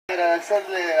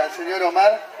agradecerle al señor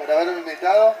Omar por haberme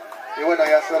invitado y bueno,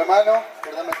 y a su hermano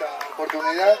por darme esta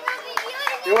oportunidad.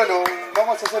 Y bueno,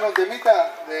 vamos a hacer un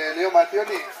temita de Leo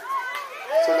Mattioli,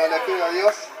 solo le pido a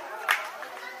Dios.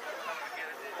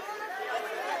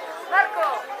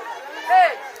 Marco,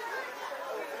 hey.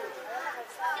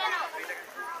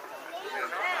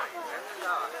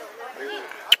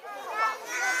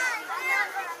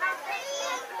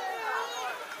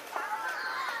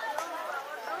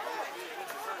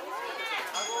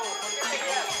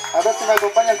 A ver si me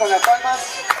acompañan con las palmas.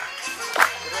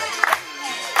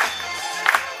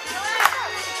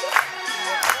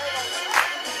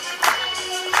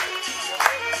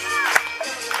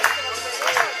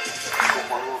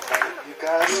 ¿Cómo hago para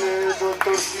explicarle,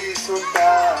 doctor, si son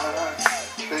tan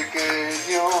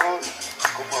pequeños?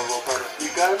 ¿Cómo hago para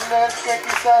explicarles que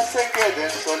quizás se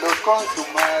queden solos con su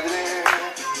madre?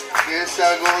 Que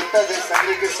esa gota de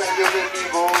sangre que salió de mi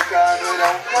boca no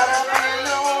era un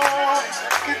caramelo.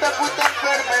 Que esta puta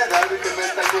enfermedad que me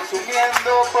está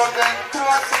consumiendo por dentro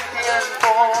hace tiempo.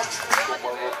 ¿Cómo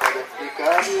hago para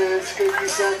explicarles que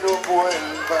quizás no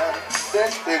vuelva de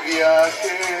este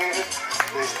viaje?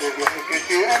 De este viaje que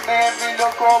tiene mi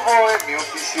loco mi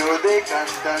oficio de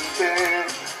cantante.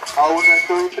 Aún no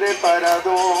estoy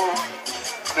preparado,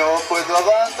 no puedo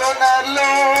abandonarlo,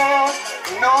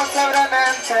 no sabrán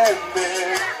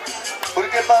entender,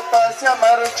 porque papá se ha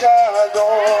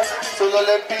marchado, solo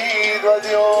le pido a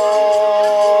Dios.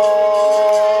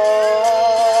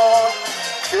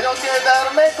 Quiero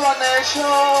quedarme con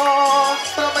ellos,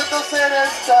 prometo ser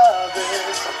esta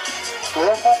vez como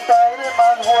un padre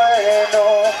más bueno,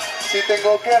 si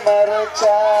tengo que marchar.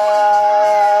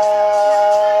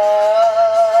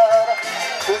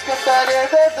 Pues cantaré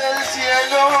desde el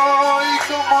cielo y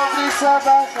como brisa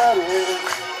bajaré,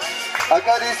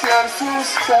 acariciar sus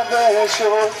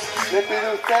cabellos, le pido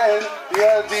a usted y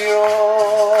a Dios.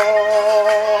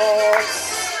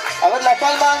 A ver las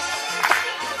palmas.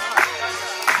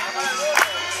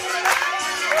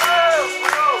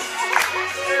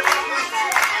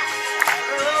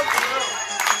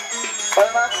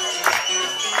 Palmas.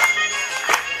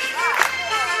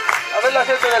 A ver la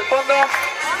gente del fondo.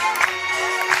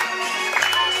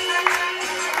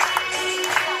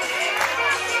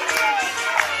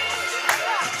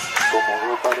 ¿Cómo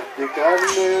hago para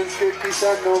explicarles que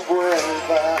quizás no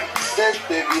vuelva de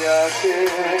este viaje?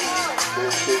 De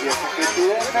este viaje que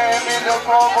tiene mi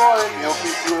loco en mi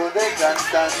oficio de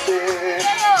cantante.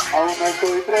 Aún no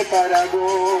estoy preparado,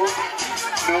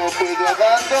 no puedo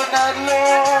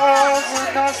abandonarlos,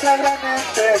 no sabrán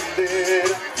entender,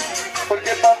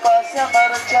 porque papá se ha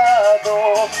marchado,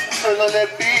 solo le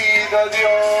pido a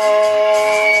Dios.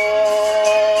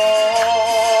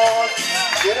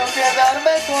 Quiero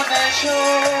quedarme con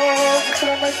ellos,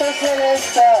 prometo ser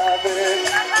esta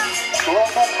vez como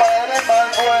un padre más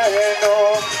bueno,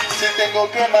 si tengo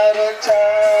que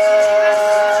marchar.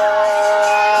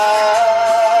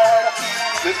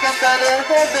 Les cantaré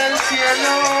desde el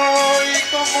cielo y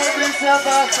como brisa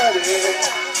bajaré,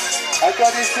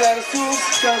 acariciar sus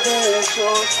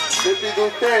cabellos, le pido a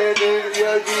ustedes y a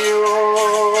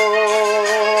Dios.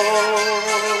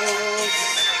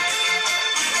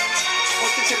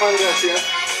 Muchísimas gracias.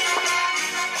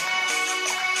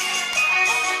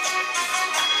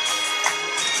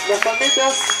 Las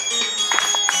palmitas.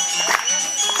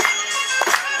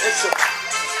 Eso.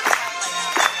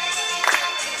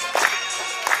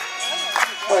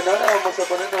 Bueno, ahora vamos a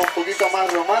ponernos un poquito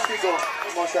más romántico.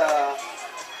 Vamos a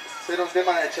hacer un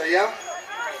tema de Chayanne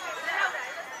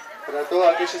para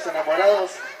todos aquellos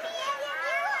enamorados.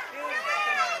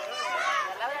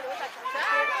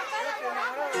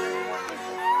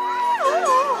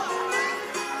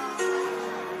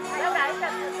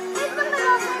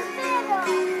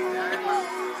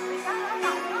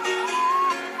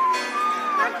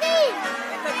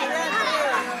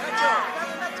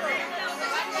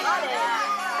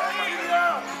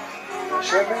 No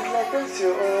llames la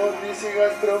atención ni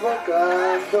sigas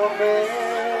provocándome,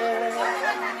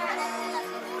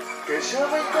 que yo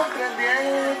voy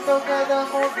comprendiendo cada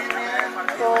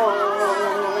movimiento.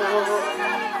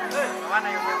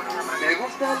 Me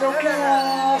gusta lo que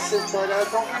haces para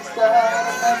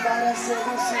conquistarme, para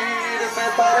seducirme,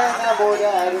 para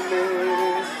enamorarme,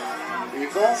 y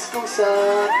vas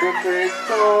causando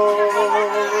efecto.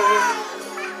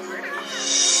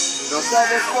 No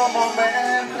sabes cómo me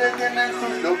entretienen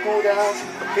tus locuras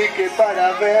y que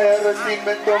para ver te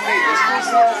invento mil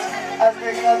excusas. Has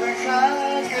dejado en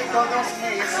jaque todos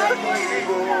mis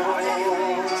amigos.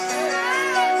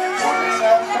 Pones a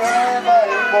prueba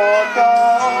el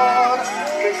motor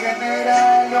que genera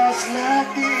los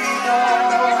latidos.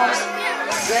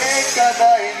 de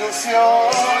cada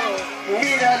ilusión.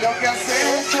 Mira lo que has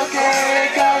hecho, que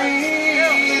he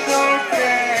caído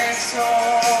preso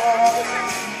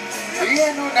y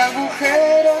en un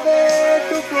agujero de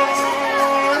tu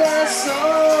corazón.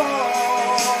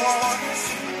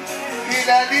 Y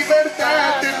la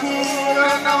libertad, te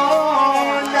juro,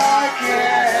 no la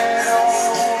quiero.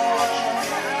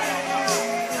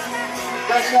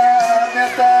 Déjame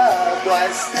atado a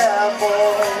este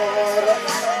amor,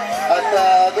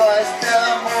 atado a este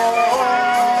amor.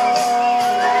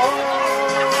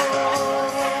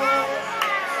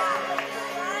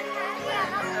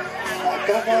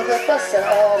 Acabo de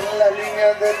pasar la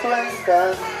línea de tu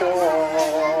encanto,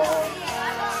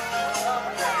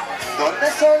 donde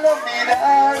solo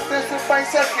mirarte es un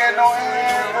paisaje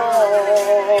nuevo.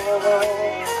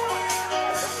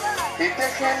 Y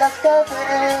dejé las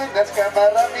cadenas que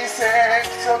amarran mi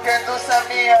sexo, que endulzan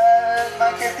mi alma,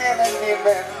 que tiene en mi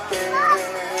mente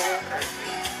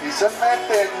y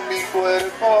someten mi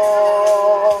cuerpo.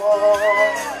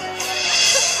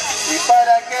 ¿Y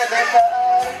para qué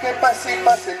dejar que pase y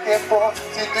pase el tiempo,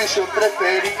 si tú y yo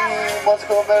preferimos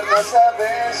comernos a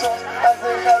besos? Has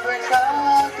dejado en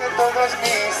jaque todos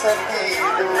mis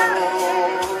sentidos.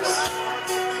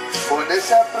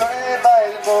 Pones a prueba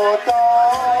el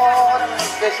motor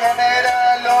que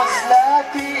genera los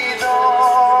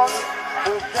latidos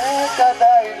de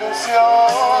cada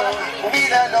ilusión.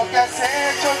 Mira lo que has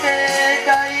hecho, que he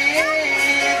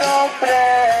caído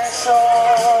preso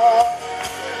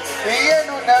y en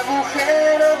un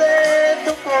agujero de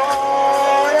tu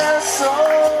corazón.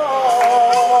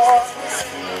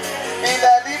 Y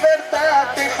la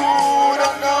libertad, te juro,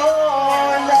 no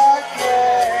la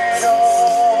quiero.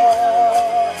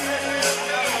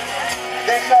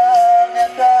 Déjame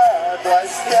atado a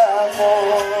este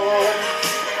amor,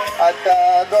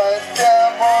 atado a este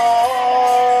amor.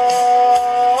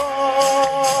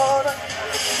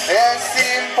 Es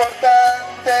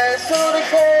importante, es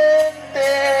urgente,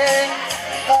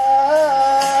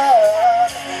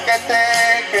 que te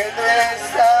quedes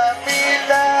a mi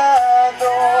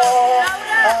lado.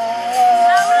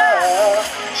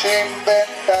 Yo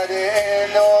inventaré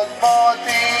los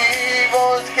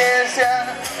motivos que sean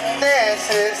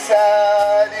necesarios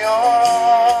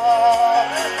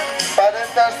para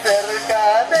estar cerca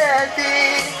de ti.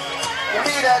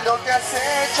 Mira lo que has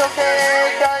hecho, que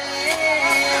he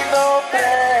caído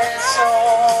preso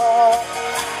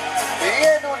y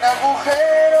en un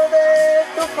agujero de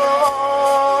tu corazón.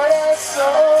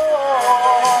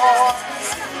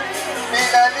 Y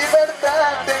la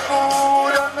libertad, te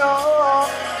juro, no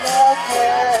la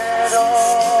quiero.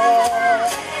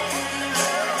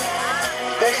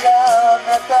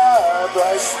 Déjame atado a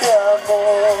este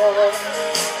amor,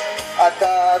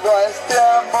 atado a este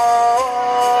amor.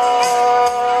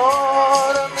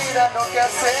 Mira lo que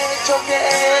has hecho, que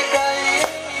he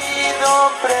caído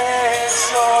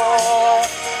preso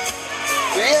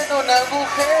y en un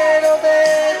agujero de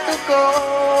tu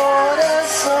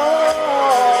corazón.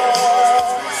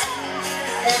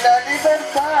 Y la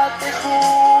libertad, te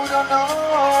juro, no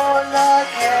la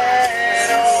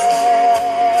quiero.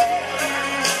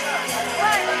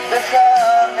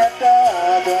 Déjame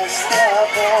atado a este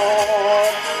amor,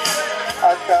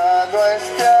 atado a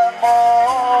este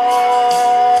amor.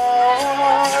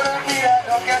 Mira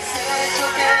lo que has hecho,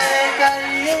 que he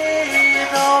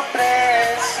caído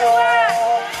preso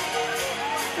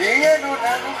y en un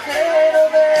agujero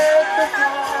de tu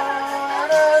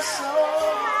corazón.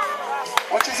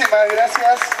 Muchísimas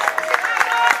gracias.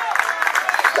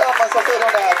 Ya vamos a hacer una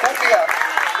práctica.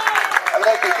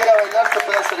 Habrá el que quiera bailar, se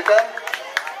puede acercar.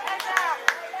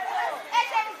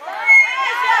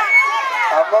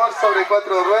 Amor sobre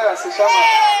 4 ruedas se llama.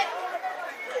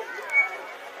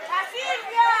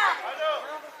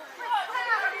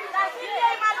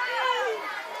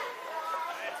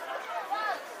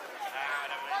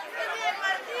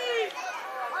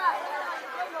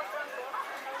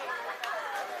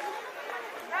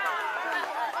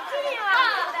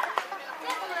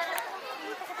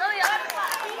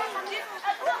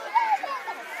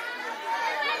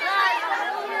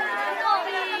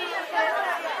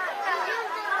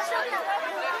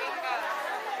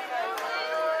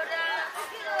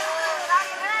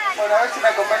 Bueno, a ver si me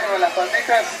acompañan con las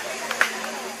palmitas.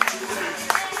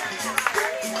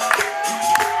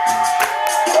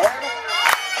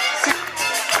 Sí.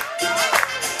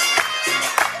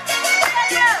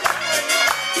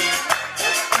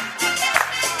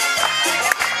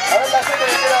 A ver la gente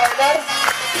que quiera bailar.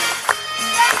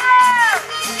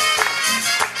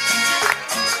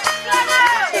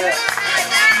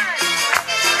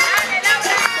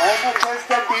 La noche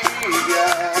está tibia,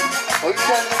 hoy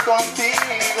saldré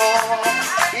contigo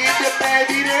y te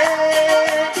pediré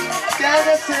que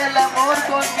hagas el amor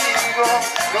conmigo.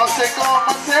 No sé cómo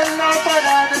hacerlo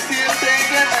para decirte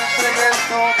que me entregues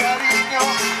tu cariño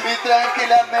y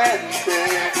tranquilamente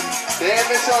te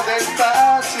beso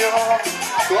despacio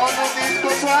con un disco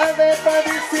suave para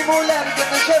disimular que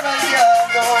me lleva el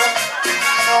diablo.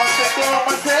 No sé cómo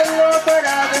hacerlo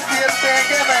para decirte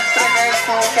que me entregues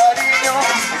tu cariño.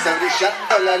 Está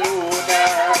brillando la luna,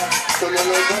 solo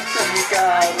los dos en mi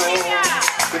carro.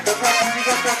 Me toca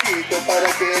conmigo un poquito para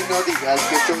que no digas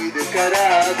que soy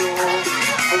descarado.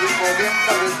 Voy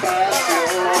moviendo despacio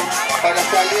para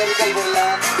salir del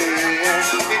volante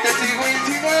y te sigo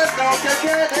insinuando que aquí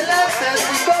adelante es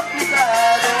muy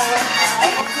complicado.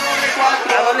 Amor sobre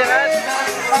cuatro ruedas,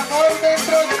 amor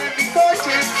dentro de mi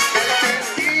coche, el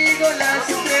testigo, las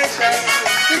estrellas,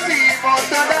 hicimos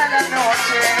toda la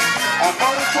noche.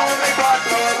 Amor sobre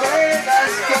cuatro ruedas,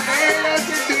 con el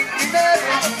asiento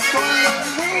inclinado, con los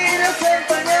vidrios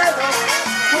empañados,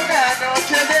 una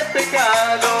noche de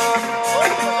pecado.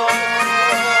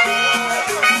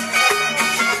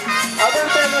 A ver,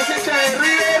 todos los hinchas de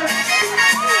River.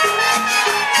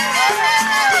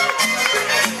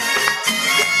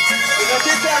 Y los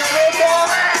hinchas de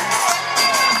Boca.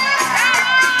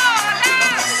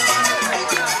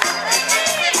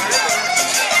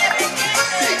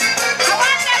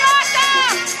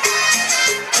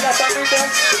 Las palmitas.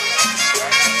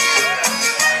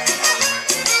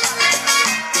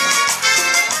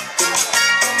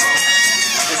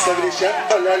 Está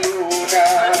brillando la luna,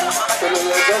 solo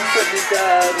los dos en mi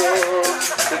carro.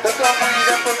 Te toca muy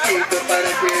a poquito para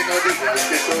que no digas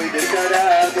que soy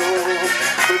descarado.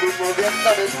 Voy moviendo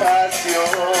despacio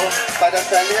para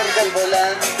salir del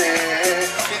volante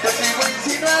y te sigo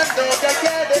insinuando que aquí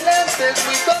adelante es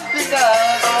muy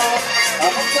complicado.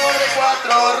 Amor sobre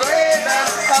cuatro ruedas,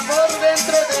 amor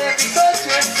dentro de mi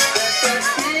coche, el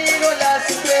testigo, las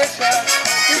estrellas,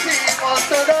 hicimos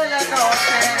toda la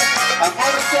noche.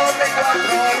 Amor sobre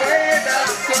cuatro ruedas,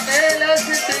 con el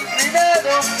asiento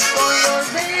inclinado, con los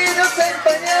vidrios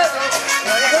empañados,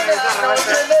 una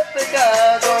noche de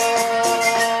pecado.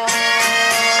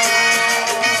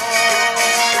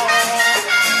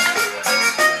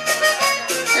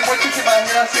 Y muchísimas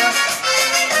gracias.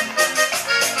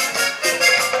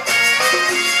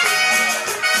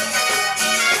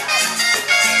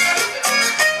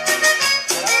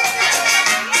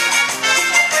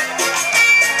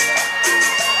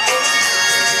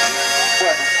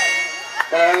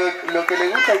 Para lo que le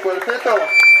gusta al cuarteto,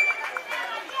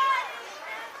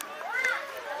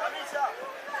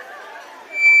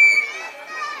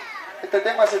 este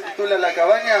tema se titula La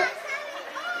Cabaña.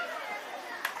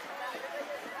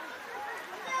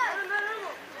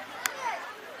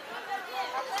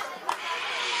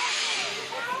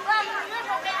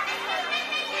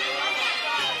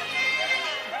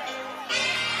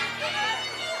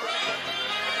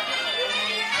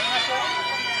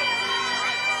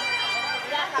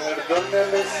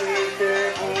 Perdóname si te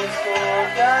busco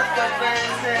tantas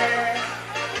veces,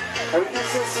 hoy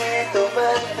necesito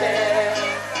verte,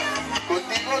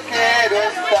 contigo quiero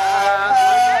estar.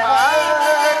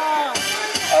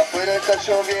 Afuera está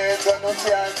lloviendo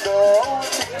anunciando un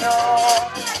signo,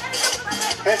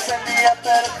 es el día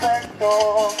perfecto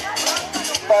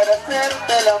para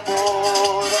hacerte el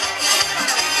amor.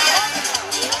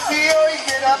 Si hoy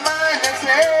quiero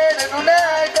amanecer en una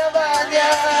cabaña,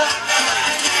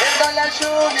 viendo la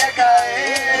lluvia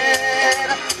caer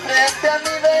frente a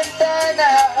mi ventana,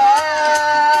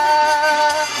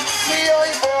 si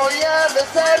hoy voy a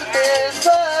besarte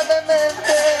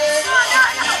suavemente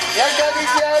y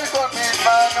acariciar con mis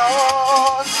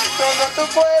manos todo tu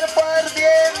cuerpo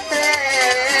ardiente,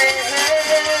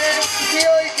 si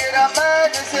hoy quiero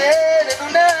amanecer en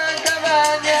una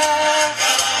cabaña,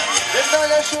 viendo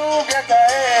la lluvia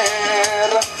caer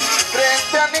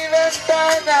frente a mi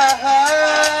ventana,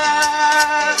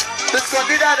 tú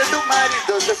escondida de tu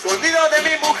marido, yo escondido de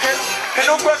mi mujer, en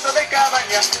un cuarto de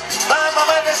cabaña, vamos a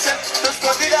amanecer. Tú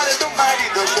escondida de tu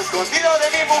marido, yo escondido de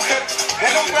mi mujer,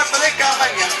 en un cuarto de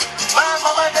cabaña, vamos a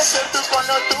amanecer. Tú con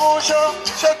lo tuyo,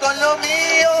 yo con lo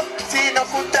mío, si nos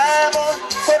juntamos,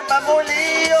 formamos un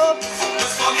lío. Tú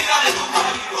escondida de tu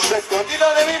marido, yo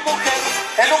escondido de mi mujer,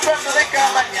 en un cuarto de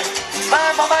cabaña,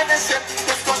 vamos a amanecer.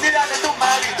 Tú escondida de tu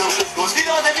marido, yo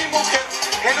escondido de mi mujer,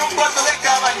 en un cuarto de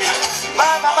cabaña,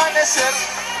 vamos a amanecer.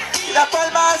 Las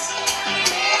palmas.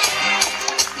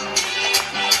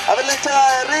 A ver la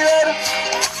hinchada de River.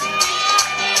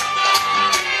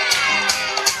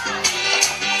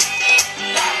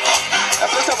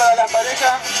 Aplauso para las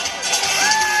parejas.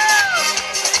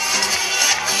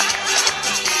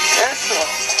 Eso.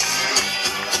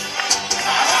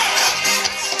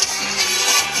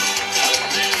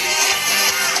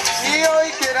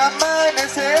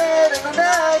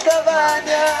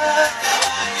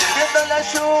 viendo la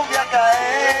lluvia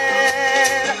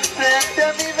caer frente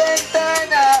a mi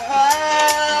ventana.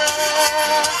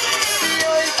 Y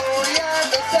hoy voy a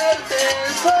besarte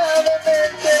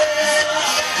suavemente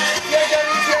y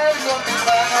acariciar con mis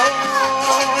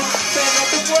manos todo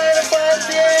tu cuerpo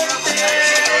ardiente.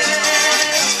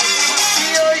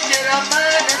 Y hoy quiero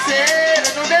amanecer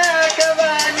en una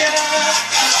cabaña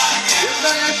viendo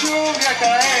la lluvia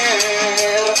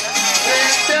caer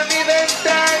frente a mi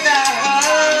ventana.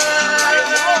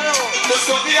 Te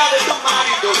escondida de tu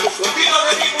marido, te escondido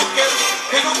de mi mujer,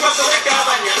 en un cuarto de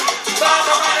cabaña, vamos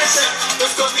a amanecer. Te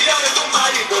escondida de tu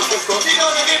marido, te escondido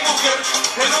de mi mujer,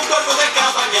 en un cuarto de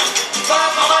cabaña,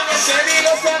 vamos a amanecer. Y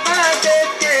los amantes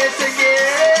que se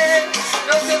quieren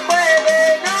no se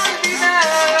pueden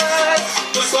olvidar.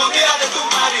 Te escondida de tu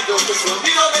marido, te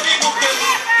escondido de mi mujer,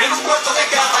 en un cuarto de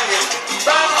cabaña,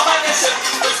 vamos a amanecer.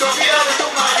 Te escondida de tu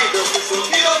marido, te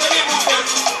escondido de mi mujer,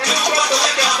 en un cuarto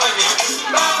de cabaña,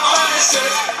 vamos a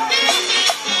amanecer.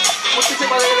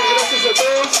 Muchísimas gracias a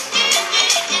todos.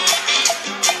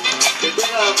 Que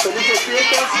tengan felices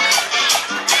fiestas.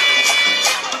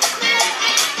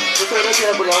 Muchas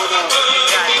gracias por la buena.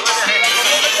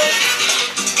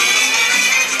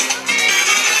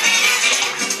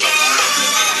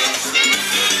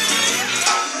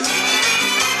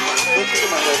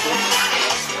 Muchísimas gracias.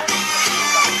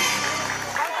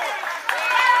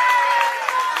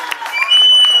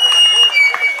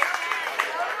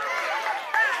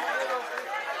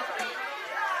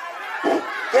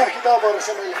 Qué agitado por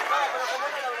recibirme.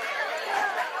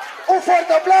 Un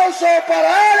fuerte aplauso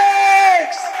para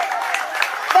Alex.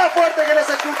 Más fuerte que nos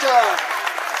escucha.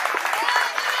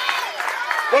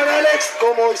 Bueno, Alex,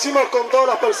 como hicimos con todas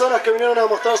las personas que vinieron a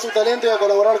mostrar su talento y a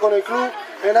colaborar con el club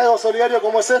en algo solidario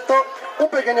como es esto, un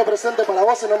pequeño presente para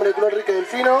vos en nombre del Club Enrique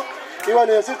Delfino. Y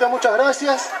bueno, y decirte muchas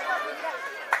gracias.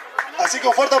 Así que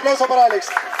un fuerte aplauso para Alex.